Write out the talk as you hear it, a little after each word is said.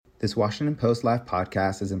This Washington Post Live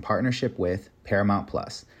podcast is in partnership with Paramount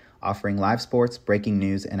Plus, offering live sports, breaking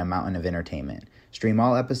news, and a mountain of entertainment. Stream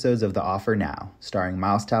all episodes of The Offer now, starring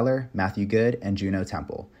Miles Teller, Matthew Good, and Juno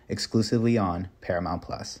Temple, exclusively on Paramount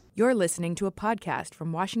Plus. You're listening to a podcast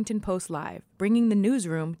from Washington Post Live, bringing the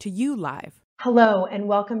newsroom to you live. Hello, and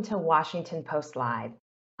welcome to Washington Post Live.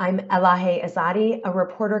 I'm Elahe Azadi, a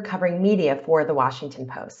reporter covering media for The Washington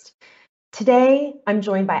Post. Today, I'm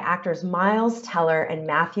joined by actors Miles Teller and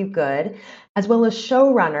Matthew Good, as well as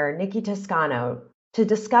showrunner Nikki Toscano, to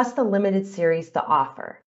discuss the limited series The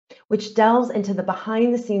Offer, which delves into the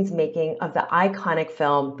behind-the-scenes making of the iconic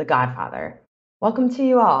film The Godfather. Welcome to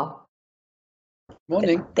you all.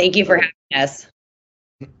 Morning. Thank you for having us.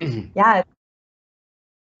 Yeah,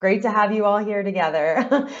 great to have you all here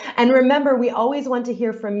together. And remember, we always want to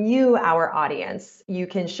hear from you, our audience. You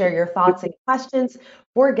can share your thoughts and questions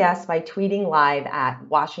for guests by tweeting live at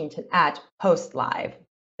Post Live.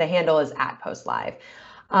 The handle is @Post Live.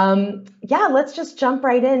 Let's just jump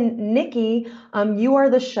right in. Nikki, you are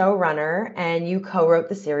the showrunner and you co-wrote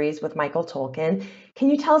the series with Michael Tolkin. Can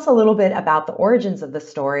you tell us a little bit about the origins of the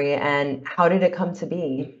story and how did it come to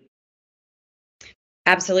be?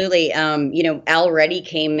 Absolutely. Al Ruddy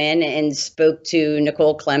came in and spoke to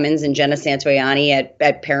Nicole Clemens and Jenna Santoyani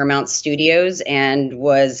at Paramount Studios and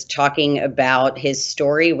was talking about his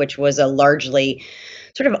story, which was a largely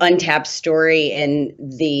sort of untapped story in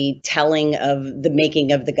the telling of the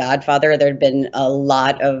making of The Godfather. There had been a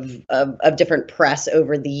lot of different press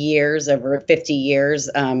over the years, over 50 years,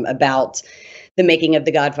 about the making of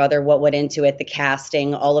The Godfather, what went into it, the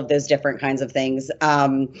casting, all of those different kinds of things.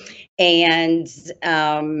 And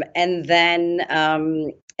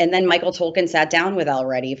then Michael Tolkin sat down with Al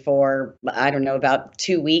Ruddy for, about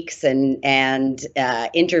 2 weeks and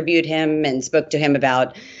interviewed him and spoke to him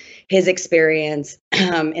about his experience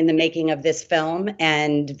in the making of this film.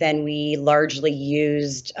 And then we largely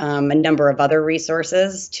used a number of other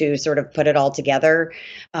resources to sort of put it all together,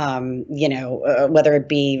 whether it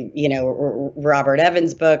be, Robert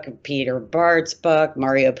Evans' book, Peter Bart's book,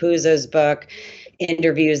 Mario Puzo's book,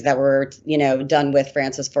 interviews that were, done with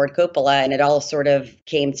Francis Ford Coppola, and it all sort of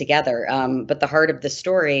came together. But the heart of the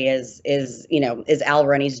story is Al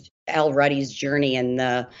Ruddy's journey in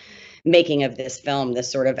the making of this film,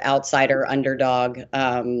 this sort of outsider underdog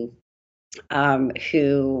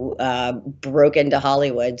who broke into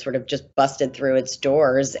Hollywood, sort of just busted through its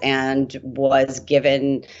doors and was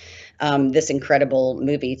given this incredible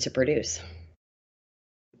movie to produce.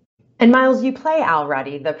 And Miles, you play Al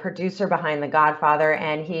Ruddy, the producer behind The Godfather,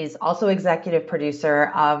 and he's also executive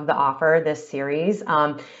producer of The Offer, this series.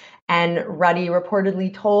 And Ruddy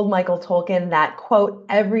reportedly told Michael Tolkin that, quote,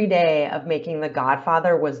 "every day of making The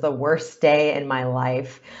Godfather was the worst day in my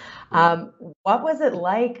life." What was it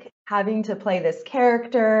like having to play this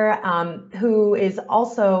character who is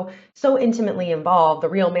also so intimately involved, the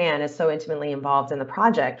real man is so intimately involved in the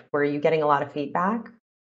project? Were you getting a lot of feedback?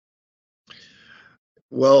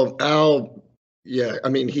 Well, Al, yeah, I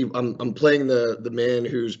mean, I'm playing the man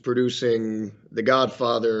who's producing The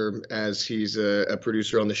Godfather as he's a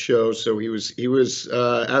producer on the show. So he was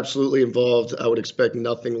absolutely involved. I would expect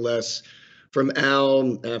nothing less from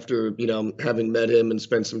Al after, having met him and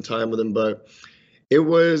spent some time with him. But it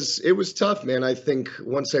was tough, man. I think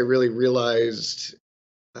once I really realized,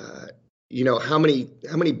 how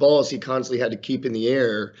many balls he constantly had to keep in the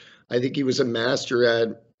air. I think he was a master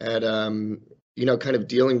at kind of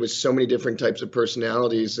dealing with so many different types of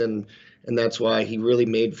personalities, and that's why he really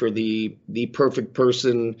made for the perfect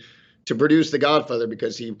person to produce The Godfather,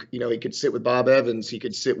 because he could sit with Bob Evans, he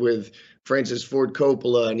could sit with Francis Ford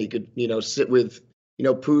Coppola, and he could sit with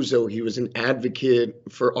Puzo. He was an advocate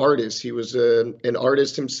for artists. He was an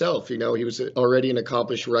artist himself. He was already an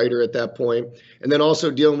accomplished writer at that point, and then also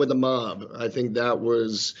dealing with the mob. I think that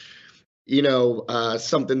was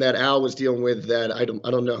something that Al was dealing with that I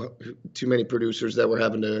don't know too many producers that were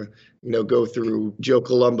having to, go through Joe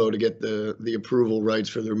Colombo to get the approval rights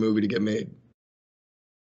for their movie to get made.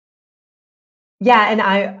 Yeah, and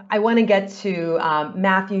I want to get to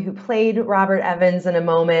Matthew, who played Robert Evans, in a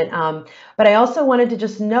moment. But I also wanted to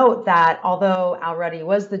just note that although Al Ruddy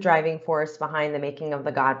was the driving force behind the making of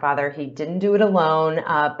The Godfather, he didn't do it alone.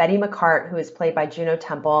 Betty McCart, who is played by Juno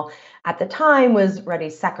Temple, at the time was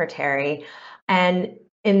Ruddy's secretary. And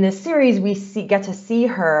in this series, we get to see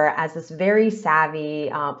her as this very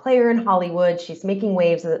savvy player in Hollywood. She's making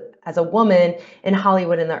waves as a woman in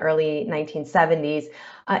Hollywood in the early 1970s.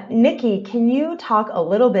 Nikki, can you talk a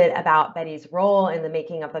little bit about Betty's role in the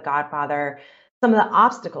making of The Godfather, some of the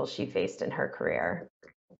obstacles she faced in her career?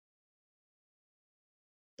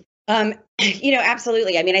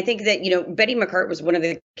 Absolutely. I mean, I think that, Betty McCart was one of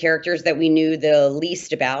the characters that we knew the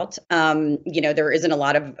least about. There isn't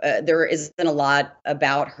a lot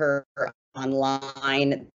about her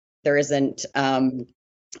online. There isn't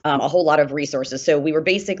a whole lot of resources. So we were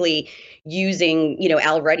basically using,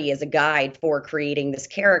 Al Ruddy as a guide for creating this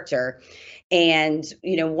character. And,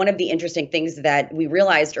 one of the interesting things that we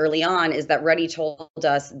realized early on is that Ruddy told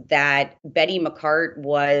us that Betty McCart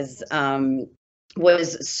was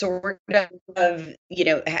sort of,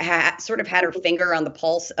 sort of had her finger on the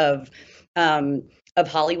pulse of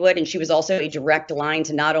Hollywood. And she was also a direct line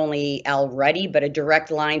to not only Al Ruddy, but a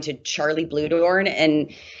direct line to Charlie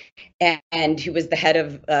Bluhdorn and who was the head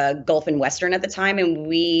of Gulf and Western at the time. And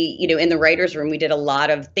we, in the writer's room, we did a lot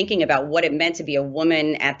of thinking about what it meant to be a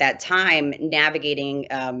woman at that time, navigating,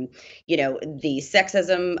 the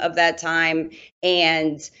sexism of that time,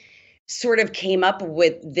 and sort of came up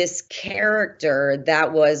with this character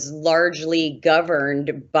that was largely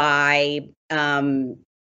governed by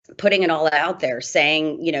putting it all out there,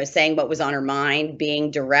 saying what was on her mind,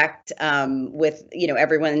 being direct with,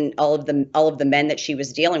 everyone, all of the men that she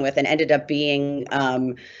was dealing with, and ended up being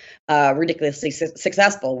ridiculously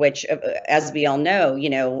successful, which, as we all know,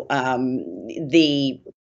 the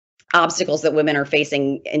obstacles that women are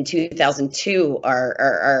facing in 2002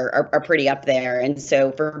 are pretty up there. And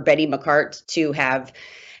so for Betty McCart to have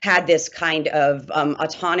had this kind of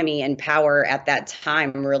autonomy and power at that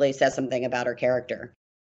time really says something about her character.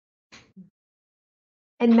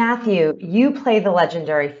 And Matthew, you play the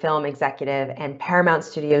legendary film executive and Paramount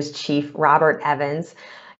Studios chief, Robert Evans.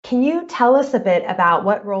 Can you tell us a bit about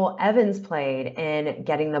what role Evans played in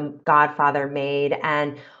getting The Godfather made,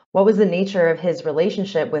 and what was the nature of his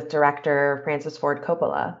relationship with director Francis Ford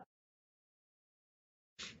Coppola?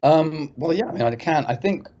 Well, yeah, I mean, I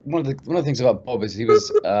think one of the things about Bob is he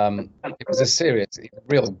was a serious,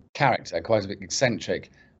 real character, quite a bit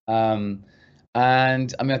eccentric.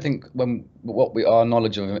 And I mean, I think our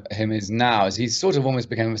knowledge of him is now is he's sort of almost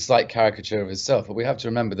became a slight caricature of himself. But we have to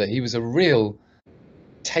remember that he was a real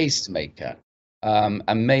tastemaker,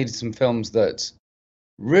 and made some films that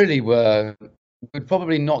really would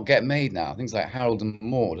probably not get made now. Things like Harold and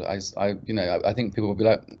Maude. I think people would be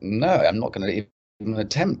like, no, I'm not going to even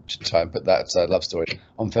attempt to try and put that love story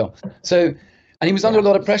on film. So, and he was under a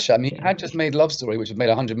lot of pressure. I mean, he had just made Love Story, which had made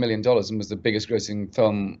 $100 million and was the biggest grossing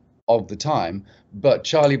film of the time, but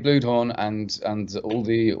Charlie Bluhdorn and all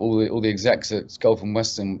the execs at Gulf and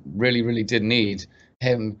Western really did need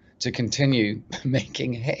him to continue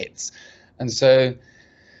making hits. And so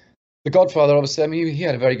The Godfather, obviously, I mean, he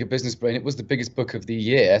had a very good business brain. It was the biggest book of the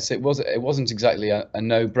year, so it wasn't exactly a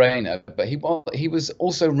no-brainer. But he was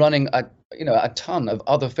also running a ton of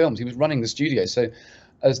other films. He was running the studio, so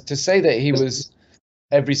as to say that he was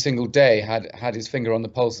every single day had his finger on the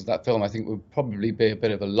pulse of that film, I think would probably be a bit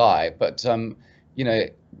of a lie. But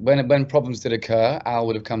when problems did occur, Al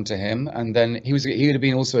would have come to him, and then he would have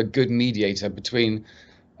been also a good mediator between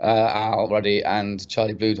Al Ruddy and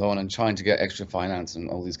Charlie Bluhdorn, and trying to get extra finance and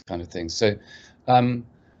all these kind of things. So I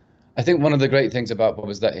think one of the great things about Bob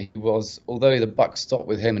is that he was, although the buck stopped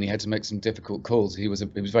with him and he had to make some difficult calls, he was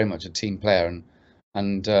very much a team player,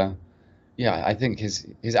 and I think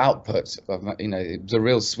his output, it was a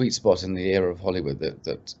real sweet spot in the era of Hollywood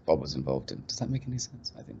that Bob was involved in. Does that make any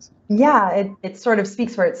sense? I think so. Yeah, it sort of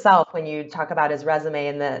speaks for itself when you talk about his resume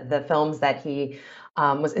and the films that he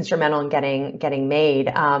was instrumental in getting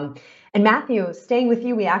made. And Matthew, staying with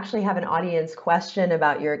you, we actually have an audience question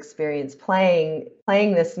about your experience playing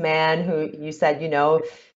this man who you said,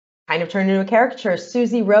 kind of turned into a caricature.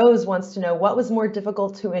 Susie Rose wants to know, what was more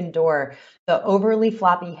difficult to endure, the overly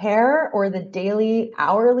floppy hair or the daily,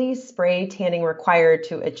 hourly spray tanning required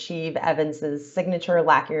to achieve Evans's signature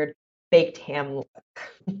lacquered baked ham look?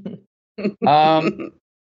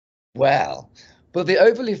 Well, the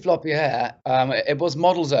overly floppy hair, it was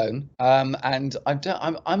model's own, and I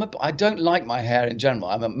don't like my hair in general.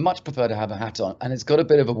 I much prefer to have a hat on, and it's got a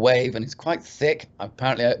bit of a wave, and it's quite thick.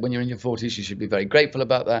 Apparently, when you're in your 40s, you should be very grateful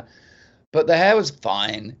about that. But the hair was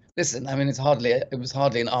fine. Listen, I mean, it was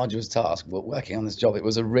hardly an arduous task working on this job. It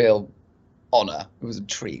was a real honor. It was a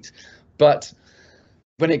treat. But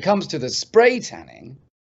when it comes to the spray tanning,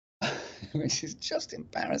 which is just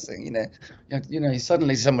embarrassing, you're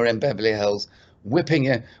suddenly somewhere in Beverly Hills, whipping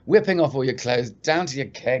off all your clothes down to your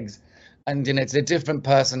kegs, and it's a different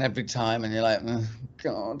person every time, and you're like, oh,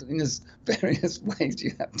 God, there's various ways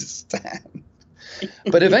you have to stand.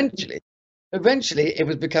 But eventually it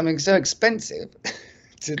was becoming so expensive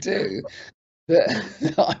to do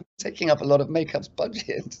that I'm taking up a lot of makeup's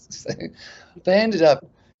budget. So they ended up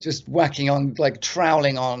just whacking on, like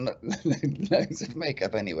troweling on loads of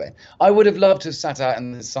makeup anyway. I would have loved to have sat out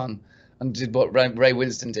in the sun and did what Ray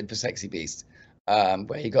Winston did for Sexy Beast,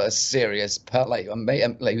 where he got a serious like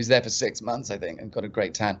he was there for 6 months, I think, and got a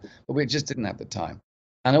great tan, but we just didn't have the time.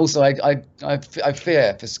 And also, I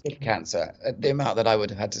fear for skin cancer at the amount that I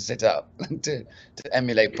would have had to sit up to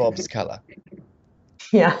emulate Bob's color.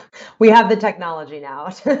 Yeah, we have the technology now.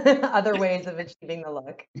 Other ways of achieving the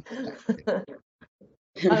look.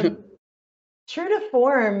 True to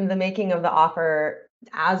form, the making of The Offer,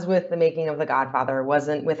 as with the making of The Godfather,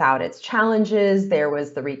 wasn't without its challenges. There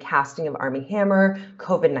was the recasting of Armie Hammer,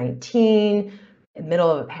 COVID-19, in the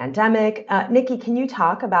middle of a pandemic. Nikki, can you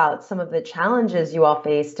talk about some of the challenges you all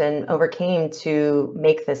faced and overcame to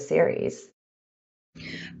make this series?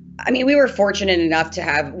 I mean, we were fortunate enough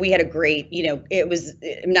to we had a great, it was,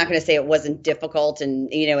 I'm not going to say it wasn't difficult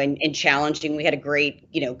and, and challenging. We had a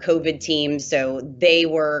great, COVID team. So they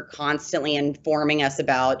were constantly informing us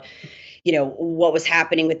about, what was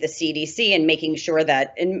happening with the CDC and making sure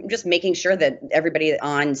that everybody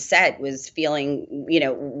on set was feeling,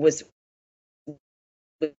 was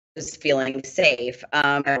feeling safe.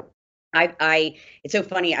 It's so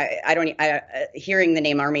funny. Hearing the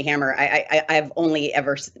name Armie Hammer, I've only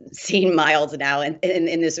ever seen Miles now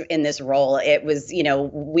in this role. It was,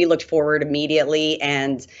 we looked forward immediately,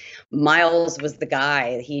 and Miles was the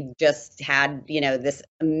guy. He just had, this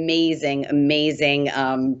amazing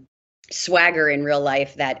swagger in real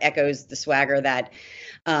life that echoes the swagger that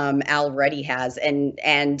Al Ruddy has,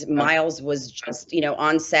 and Miles was just,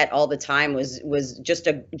 on set all the time, was just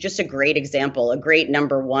a great example, a great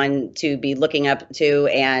number one to be looking up to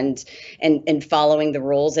and following the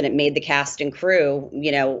rules, and it made the cast and crew,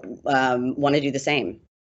 want to do the same.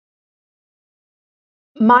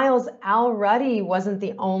 Miles, Al Ruddy wasn't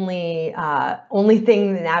the only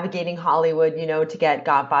thing navigating Hollywood, to get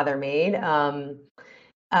Godfather made.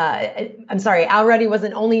 I'm sorry, Al Ruddy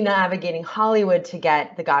wasn't only navigating Hollywood to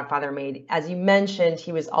get The Godfather made. As you mentioned,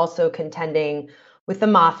 he was also contending with the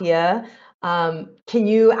mafia. Can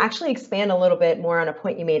you actually expand a little bit more on a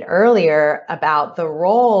point you made earlier about the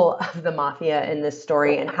role of the mafia in this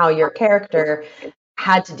story and how your character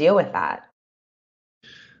had to deal with that?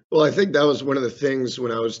 Well, I think that was one of the things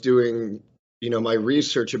when I was doing, my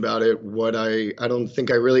research about it, what I don't think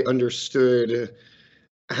I really understood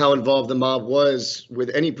how involved the mob was with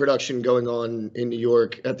any production going on in New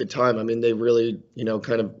York at the time. I mean, they really,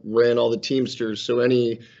 kind of ran all the Teamsters. So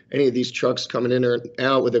any of these trucks coming in or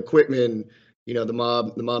out with equipment, the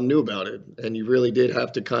mob knew about it. And you really did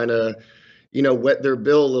have to kind of, wet their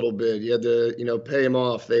bill a little bit. You had to, pay them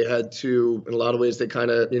off. They had to, in a lot of ways, they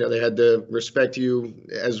kind of, they had to respect you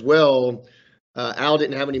as well. Al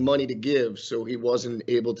didn't have any money to give, so he wasn't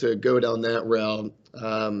able to go down that route.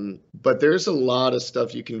 But there's a lot of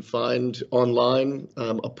stuff you can find online,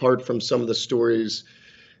 apart from some of the stories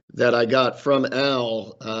that I got from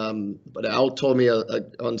Al. But Al told me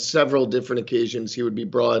on several different occasions he would be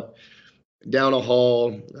brought down a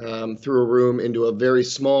hall, through a room into a very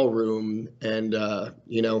small room, and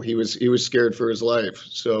he was scared for his life.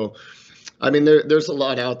 So, I mean, there's a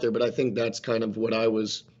lot out there, but I think that's kind of what I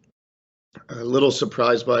was a little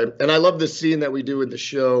surprised by. And I love the scene that we do in the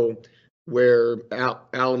show where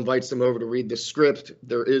Al invites them over to read the script.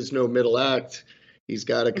 There is no middle act. He's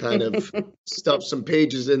got to kind of stuff some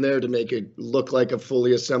pages in there to make it look like a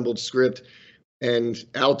fully assembled script. And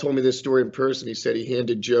Al told me this story in person. He said he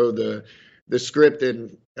handed Joe the script,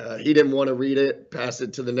 and he didn't want to read it, pass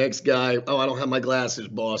it to the next guy. Oh, I don't have my glasses,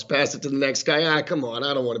 boss. Pass it to the next guy. Come on,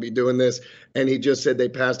 I don't want to be doing this. And he just said they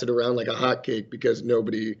passed it around like a hotcake because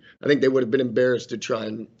I think they would have been embarrassed to try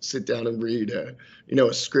and sit down and read a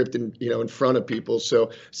script in front of people.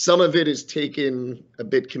 So some of it is taken a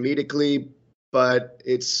bit comedically, but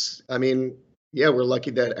we're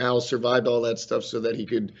lucky that Al survived all that stuff so that he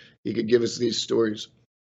could give us these stories.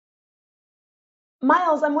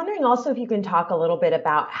 Miles, I'm wondering also if you can talk a little bit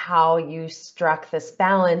about how you struck this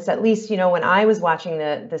balance. At least, when I was watching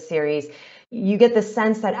the series, you get the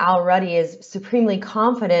sense that Al Ruddy is supremely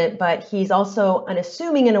confident, but he's also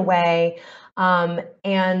unassuming in a way.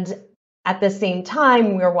 And at the same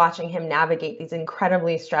time, we're watching him navigate these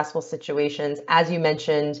incredibly stressful situations. As you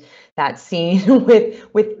mentioned, that scene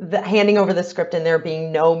with the handing over the script and there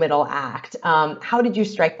being no middle act. How did you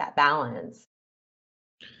strike that balance?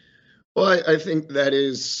 Well, I think that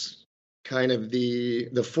is kind of the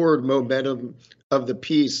forward momentum of the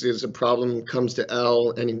piece. Is a problem comes to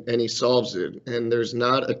Al and he solves it. And there's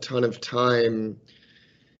not a ton of time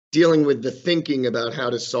dealing with the thinking about how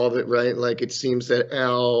to solve it, right? Like it seems that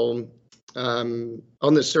Al, on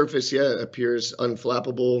the surface, appears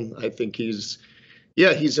unflappable. I think he's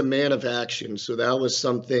Yeah, he's a man of action. So that was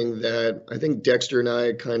something that I think Dexter and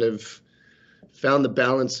I kind of found the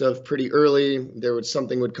balance of pretty early. There would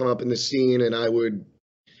something would come up in the scene, and I would,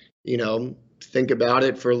 you know, think about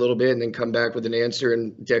it for a little bit and then come back with an answer.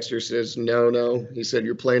 And Dexter says, "No, no." He said,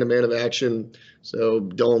 "You're playing a man of action, so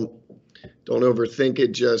don't overthink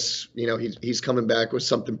it. Just, he's coming back with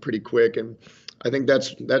something pretty quick." And I think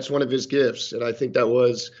that's one of his gifts, and I think that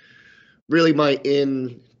was really my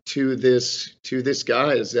in to this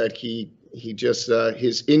guy, is that he just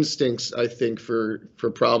his instincts, I think, for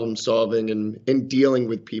problem solving and dealing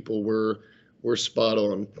with people were spot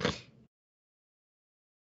on.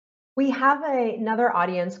 We have another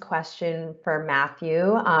audience question for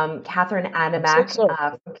Matthew. Catherine I'm Adamak. so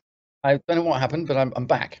sorry. I don't know what happened, but I'm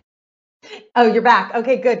back. Oh, you're back.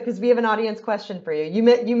 Okay, good, because we have an audience question for you.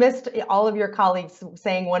 You missed all of your colleagues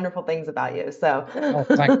saying wonderful things about you. So, Oh,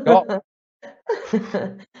 thank God.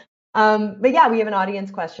 But yeah, we have an audience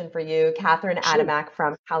question for you. Catherine Sure. Adamak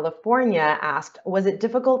from California asked, was it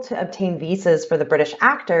difficult to obtain visas for the British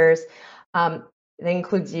actors? That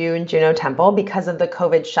includes you and Juno Temple, because of the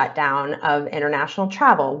COVID shutdown of international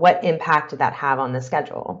travel. What impact did that have on the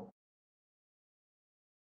schedule?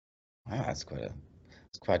 Wow, that's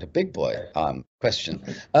quite a big boy question.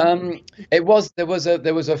 There was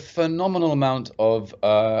a phenomenal amount of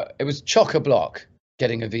it was chock-a-block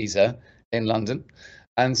getting a visa in London,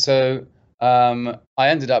 and so I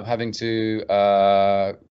ended up having to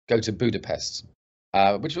go to Budapest,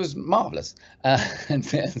 which was marvelous. And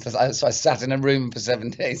so I sat in a room for 7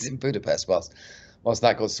 days in Budapest whilst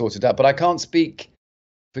that got sorted out. But I can't speak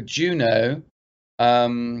for Juno,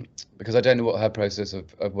 because I don't know what her process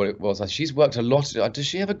of what it was. She's worked a lot. Does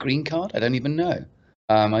she have a green card? I don't even know.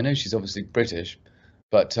 I know she's obviously British,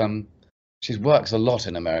 but she's worked a lot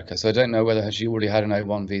in America, so I don't know whether she already had an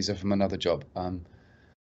O1 visa from another job.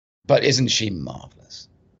 But isn't she marvelous?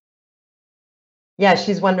 Yeah,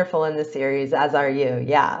 she's wonderful in the series, as are you.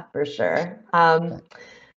 Yeah, for sure. I'm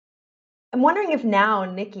wondering if now,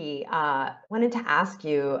 Nikki, wanted to ask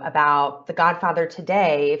you about The Godfather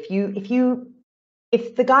today. If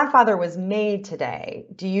The Godfather was made today,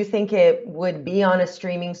 do you think it would be on a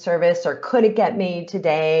streaming service, or could it get made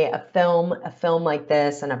today? A film like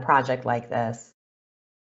this and a project like this?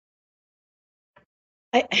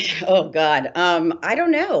 Oh God. I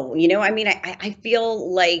don't know. I mean, I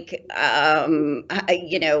feel like,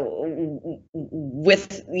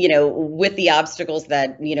 with the obstacles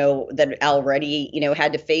that, that Al Reddy,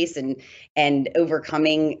 had to face and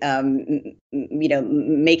overcoming,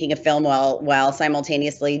 making a film while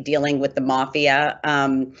simultaneously dealing with the mafia.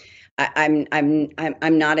 I'm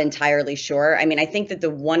not entirely sure. I mean, I think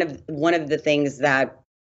that one of the things that,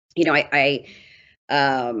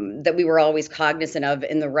 that we were always cognizant of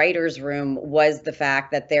in the writer's room was the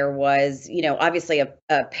fact that there was, obviously a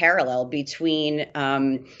parallel between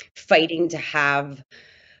fighting to have,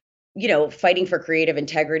 fighting for creative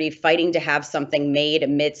integrity, fighting to have something made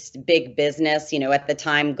amidst big business. At the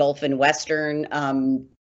time, Gulf and Western, owned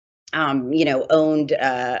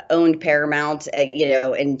Paramount.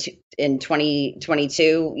 In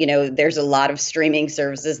 2022, there's a lot of streaming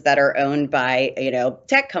services that are owned by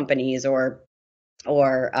tech companies or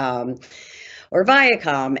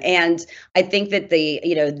Viacom. And I think that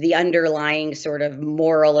the underlying sort of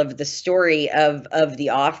moral of the story of The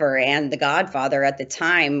Offer and The Godfather at the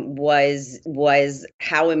time was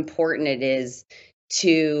how important it is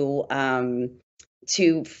to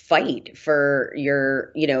fight for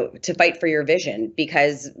your vision,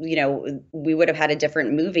 because we would have had a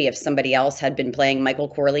different movie if somebody else had been playing Michael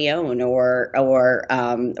Corleone or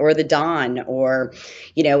the Don, or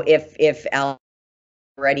if Al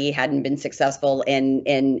Reddy hadn't been successful in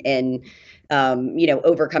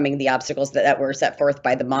overcoming the obstacles that were set forth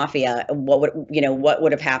by the mafia. What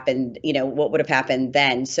would have happened? What would have happened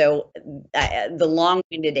then? So the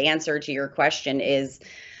long-winded answer to your question is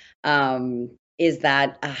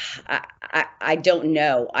that I don't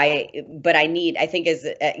know. I think as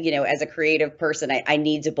as a creative person, I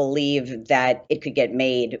need to believe that it could get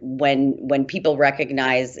made when people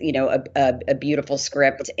recognize a beautiful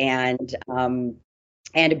script and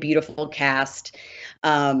a beautiful cast,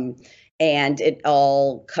 and it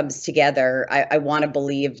all comes together. I want to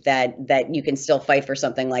believe that you can still fight for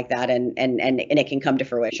something like that, and it can come to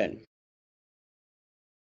fruition.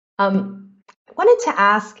 Wanted to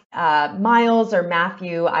ask Miles or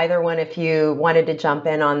Matthew, either one, if you wanted to jump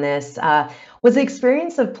in on this. Was the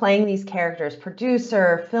experience of playing these characters,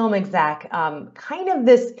 producer, film exec, kind of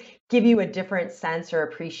this give you a different sense or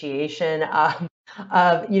appreciation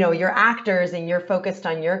of, your actors and you're focused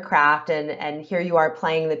on your craft, and here you are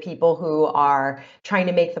playing the people who are trying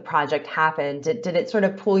to make the project happen. Did it sort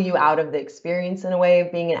of pull you out of the experience in a way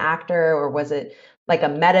of being an actor, or was it like a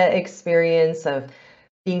meta experience of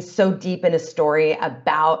being so deep in a story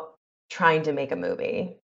about trying to make a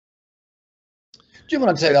movie? Do you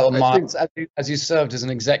want to take that on, Miles, as you served as an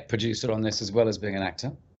exec producer on this as well as being an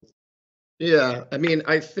actor? Yeah, I mean,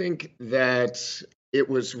 I think that it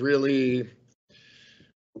was really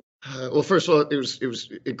well. First of all, it was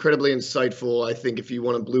incredibly insightful. I think if you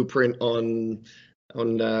want a blueprint on how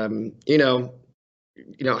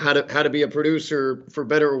to be a producer, for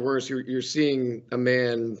better or worse, you're seeing a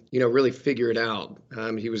man really figure it out.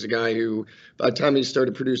 He was a guy who, by the time he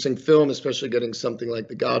started producing film, especially getting something like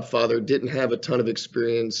The Godfather, didn't have a ton of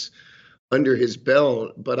experience under his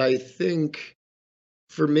belt. But I think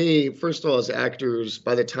for me, first of all, as actors,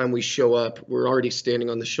 by the time we show up, we're already standing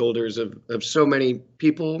on the shoulders of so many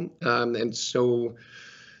people, and so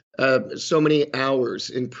many hours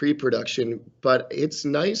in pre-production. But it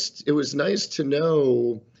was nice to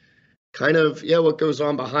know kind of what goes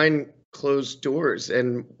on behind closed doors.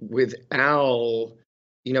 And with Al,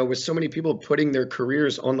 with so many people putting their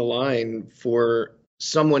careers on the line for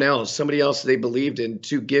somebody else they believed in,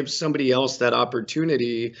 to give somebody else that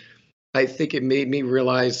opportunity, I think it made me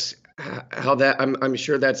realize how that I'm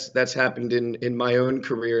sure that's happened in my own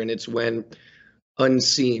career, and it's went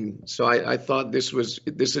unseen. So I thought this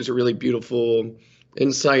is a really beautiful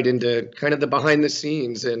insight into kind of the behind the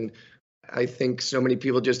scenes. And I think so many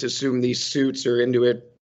people just assume these suits are into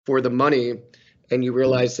it for the money, and you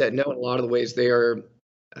realize that no, in a lot of the ways they are,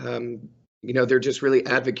 they're just really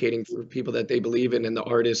advocating for people that they believe in, and the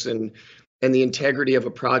artists and the integrity of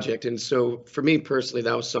a project. And so for me personally,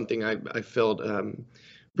 that was something I felt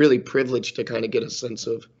really privileged to kind of get a sense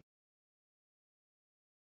of.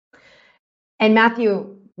 And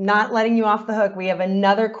Matthew, not letting you off the hook, we have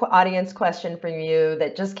another audience question from you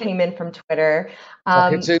that just came in from Twitter.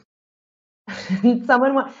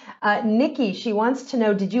 Nikki, she wants to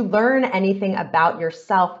know, did you learn anything about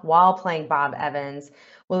yourself while playing Bob Evans?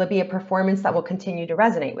 Will it be a performance that will continue to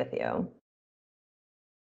resonate with you?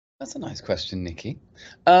 That's a nice question, Nikki.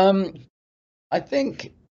 Obviously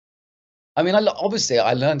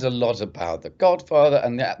I learned a lot about The Godfather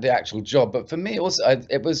and the actual job, but for me also,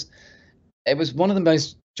 it was one of the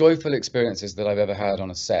most joyful experiences that I've ever had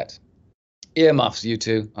on a set. Earmuffs, you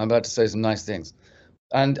two. I'm about to say some nice things,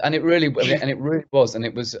 and it really was, and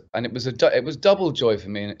it was double joy for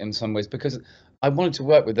me in some ways, because I wanted to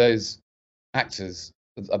work with those actors,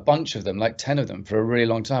 a bunch of them, like 10 of them, for a really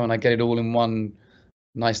long time, and I get it all in one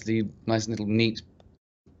nice little neat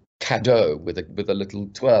cadeau with a little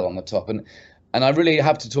twirl on the top. And I really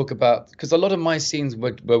have to talk about, because a lot of my scenes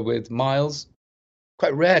were with Miles.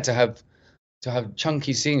 Quite rare to have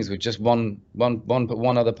chunky scenes with just one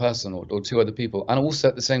other person or two other people. And also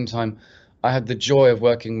at the same time, I had the joy of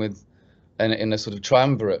working with in a sort of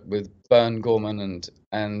triumvirate with Bern Gorman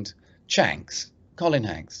and Colin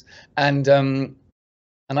Hanks, and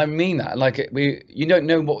I mean that, like, you don't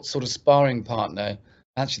know what sort of sparring partner.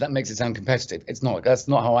 Actually, that makes it sound competitive. It's not. That's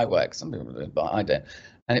not how I work. Some people do, but I don't.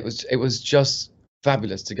 And it was just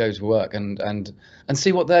fabulous to go to work and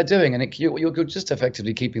see what they're doing. And you're just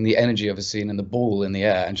effectively keeping the energy of a scene and the ball in the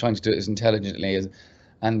air and trying to do it as intelligently as,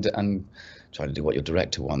 and trying to do what your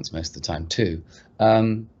director wants most of the time too.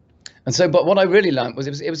 And so, but what I really learned was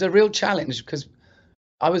it was a real challenge, because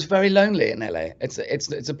I was very lonely in LA. It's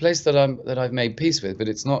a place that I've made peace with, but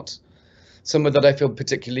it's not somewhere that I feel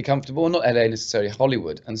particularly comfortable. Not LA necessarily,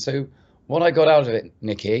 Hollywood. And so what I got out of it,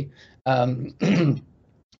 Nikki,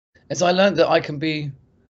 is I learned that I can be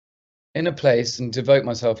in a place and devote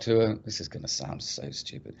myself to this is going to sound so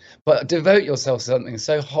stupid, but devote yourself to something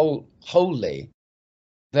so wholly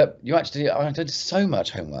that I did so much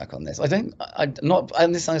homework on this.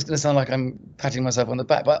 And this is going to sound like I'm patting myself on the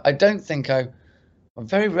back, but I don't think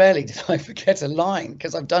very rarely did I forget a line,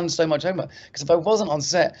 because I've done so much homework. Because if I wasn't on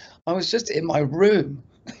set, I was just in my room.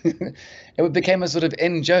 It became a sort of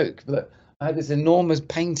in-joke, but I had this enormous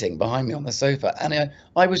painting behind me on the sofa, and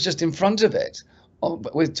I was just in front of it,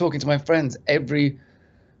 with talking to my friends every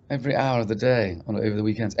hour of the day over the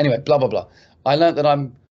weekends. Anyway, blah blah blah. I learned that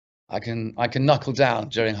I can knuckle down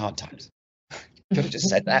during hard times. Could have just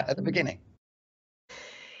said that at the beginning.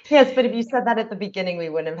 Yes, but if you said that at the beginning, we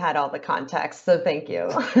wouldn't have had all the context. So thank you.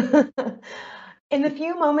 In the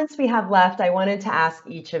few moments we have left, I wanted to ask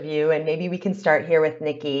each of you, and maybe we can start here with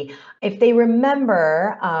Nikki, if they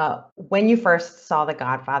remember when you first saw The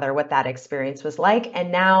Godfather, what that experience was like.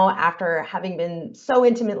 And now, after having been so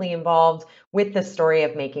intimately involved with the story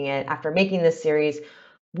of making it, after making this series,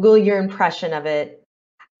 will your impression of it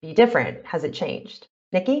be different? Has it changed?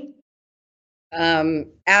 Nikki?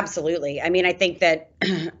 Absolutely. I mean, I think that,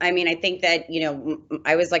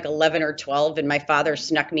 I was like 11 or 12 and my father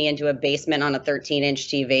snuck me into a basement on a 13-inch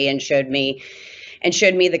TV and showed me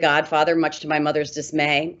The Godfather, much to my mother's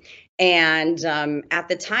dismay. And at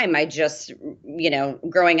the time, I just,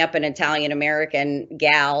 growing up an Italian American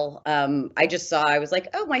gal, I was like,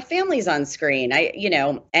 oh, my family's on screen.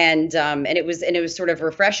 And it was sort of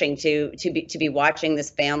refreshing to be watching this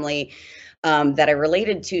family that I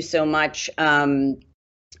related to so much. And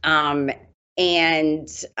then,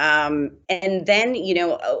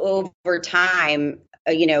 over time,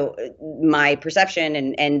 my perception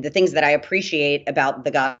and the things that I appreciate about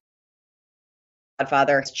The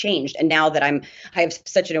Godfather has changed. And now that I have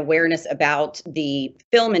such an awareness about the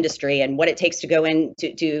film industry and what it takes to go into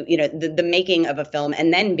the making of a film,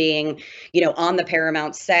 and then being, on the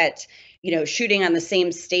Paramount set, shooting on the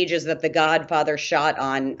same stages that The Godfather shot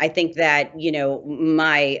on, I think that,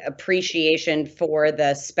 my appreciation for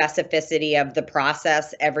the specificity of the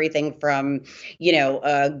process, everything from,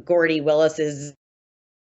 Gordy Willis's,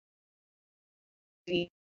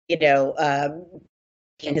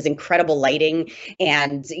 and his incredible lighting,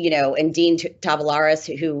 and Dean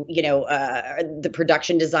Tavoularis, who the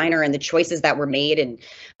production designer, and the choices that were made, and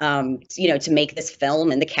to make this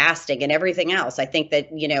film, and the casting and everything else. I think that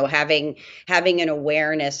having an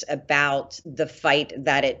awareness about the fight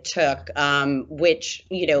that it took, which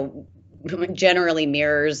generally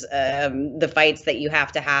mirrors the fights that you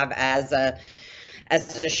have to have as a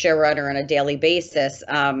showrunner on a daily basis.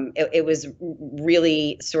 It was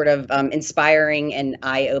really sort of inspiring and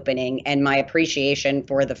eye-opening, and my appreciation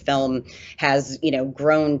for the film has,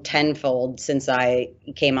 grown tenfold since I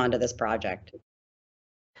came onto this project.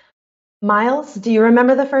 Miles, do you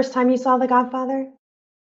remember the first time you saw The Godfather?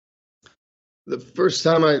 The first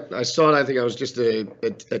time I saw it, I think I was just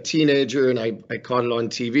a teenager, and I caught it on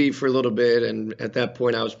TV for a little bit. And at that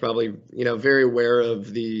point, I was probably, very aware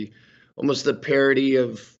of almost the parody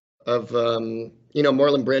of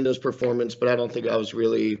Marlon Brando's performance, but I don't think I was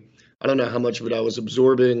really, I don't know how much of it I was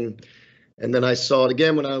absorbing. And then I saw it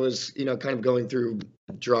again when I was, kind of going through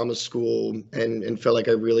drama school, and felt like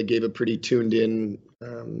I really gave a pretty tuned in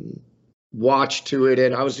watch to it.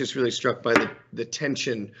 And I was just really struck by the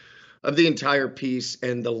tension of the entire piece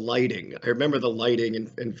and the lighting. I remember the lighting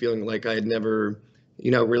and feeling like I had never,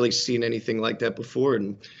 really seen anything like that before.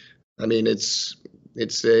 And I mean, it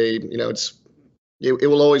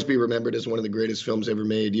will always be remembered as one of the greatest films ever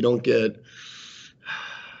made. You don't get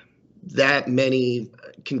that many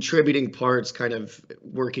contributing parts kind of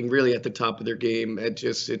working really at the top of their game.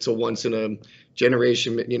 It's a once in a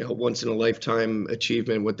generation, once in a lifetime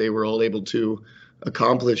achievement, what they were all able to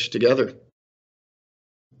accomplish together.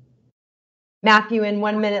 Matthew, in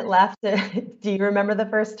 1 minute left, do you remember the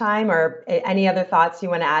first time, or any other thoughts you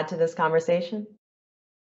want to add to this conversation?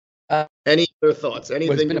 Any other thoughts?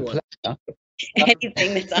 Anything you want?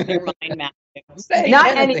 Anything that's on your mind, Matthew?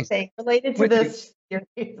 Not anything related to this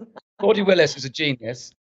series. Gordy Willis was a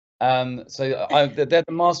genius. They're the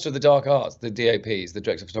master of the dark arts, the DOPs, the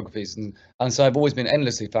director of photographies, and so I've always been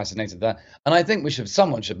endlessly fascinated with that. And I think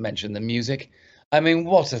someone should mention the music. I mean,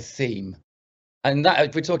 what a theme! And that,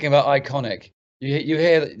 if we're talking about iconic, you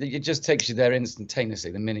hear it just takes you there instantaneously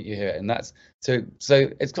the minute you hear it, and that's so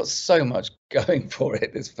it's got so much going for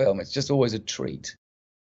it. This film, it's just always a treat.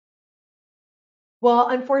 Well,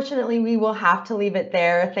 unfortunately, we will have to leave it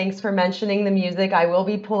there. Thanks for mentioning the music. I will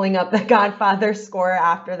be pulling up the Godfather score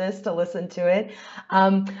after this to listen to it.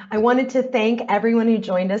 I wanted to thank everyone who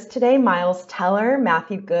joined us today: Miles Teller,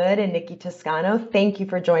 Matthew Good, and Nikki Toscano. Thank you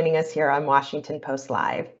for joining us here on Washington Post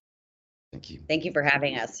Live. Thank you. Thank you for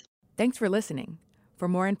having us. Thanks for listening. For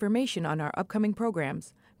more information on our upcoming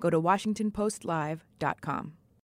programs, go to WashingtonPostLive.com.